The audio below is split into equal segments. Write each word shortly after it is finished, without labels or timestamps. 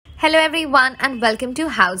Hello everyone and welcome to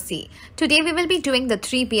Housey. Today we will be doing the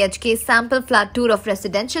 3 BHK sample flat tour of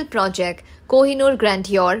residential project Kohinoor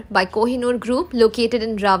Grandeur by Kohinoor Group located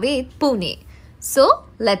in Ravet, Pune. So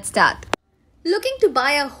let's start. Looking to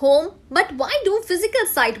buy a home, but why do physical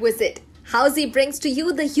site visit? Housey brings to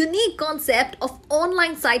you the unique concept of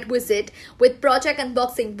online site visit with project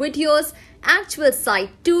unboxing videos, actual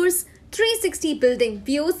site tours, 360 building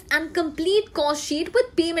views and complete cost sheet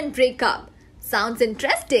with payment breakup. Sounds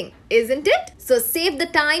interesting, isn't it? So save the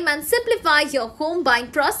time and simplify your home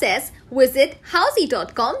buying process. Visit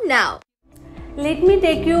housey.com now. Let me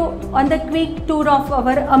take you on the quick tour of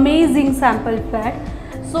our amazing sample flat.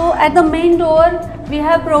 So at the main door, we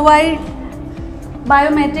have provided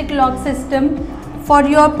biometric lock system for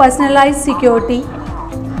your personalized security.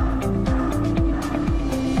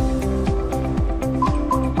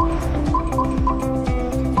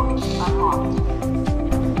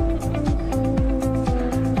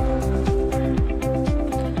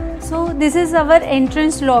 So this is our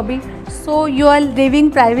entrance lobby, so your living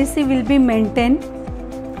privacy will be maintained.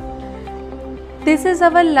 This is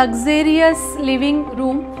our luxurious living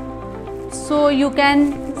room, so you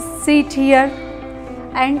can sit here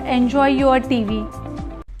and enjoy your TV.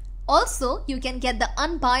 Also, you can get the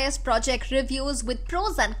unbiased project reviews with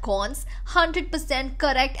pros and cons, 100%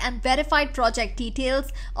 correct and verified project details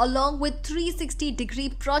along with 360-degree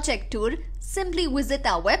project tour. Simply visit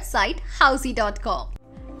our website housey.com.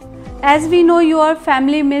 As we know, your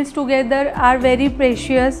family meals together are very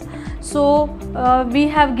precious, so we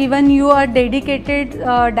have given you a dedicated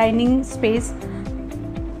dining space.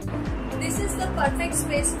 This is the perfect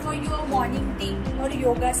space for your morning tea or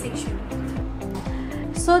yoga session.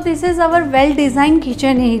 So this is our well-designed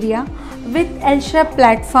kitchen area with L-shaped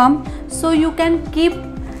platform, so you can keep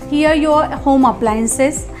here your home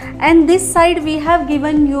appliances, and this side we have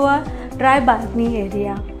given you a dry balcony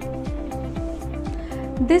area.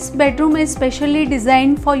 This bedroom is specially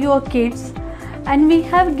designed for your kids, and we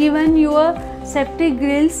have given you a safety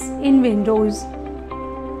grills in windows.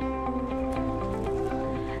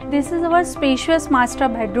 This is our spacious master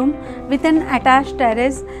bedroom with an attached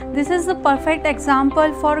terrace. This is the perfect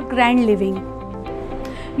example for grand living.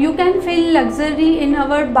 You can feel luxury in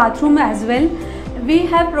our bathroom as well. We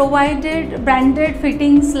have provided branded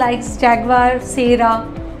fittings like Jaguar, Sierra.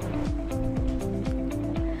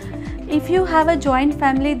 If you have a joint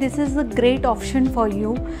family, this is a great option for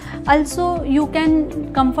you. Also, you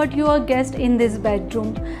can comfort your guest in this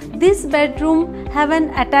bedroom. This bedroom have an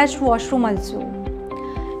attached washroom also.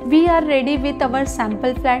 We are ready with our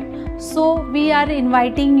sample flat, so we are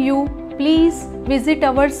inviting you. Please visit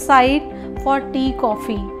our site for tea,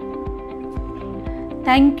 coffee.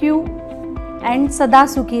 Thank you and Sada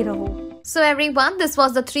Sukhi Raho. So everyone, this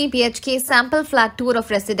was the 3 BHK sample flat tour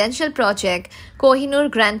of residential project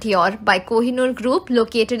Kohinoor Grandeur by Kohinoor Group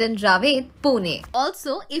located in Ravet, Pune.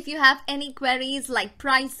 Also, if you have any queries like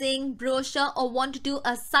pricing, brochure or want to do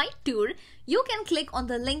a site tour, you can click on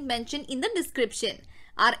the link mentioned in the description.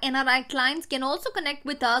 Our NRI clients can also connect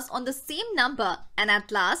with us on the same number. And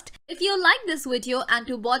at last, if you like this video and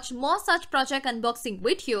to watch more such project unboxing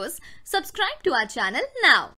videos, subscribe to our channel now.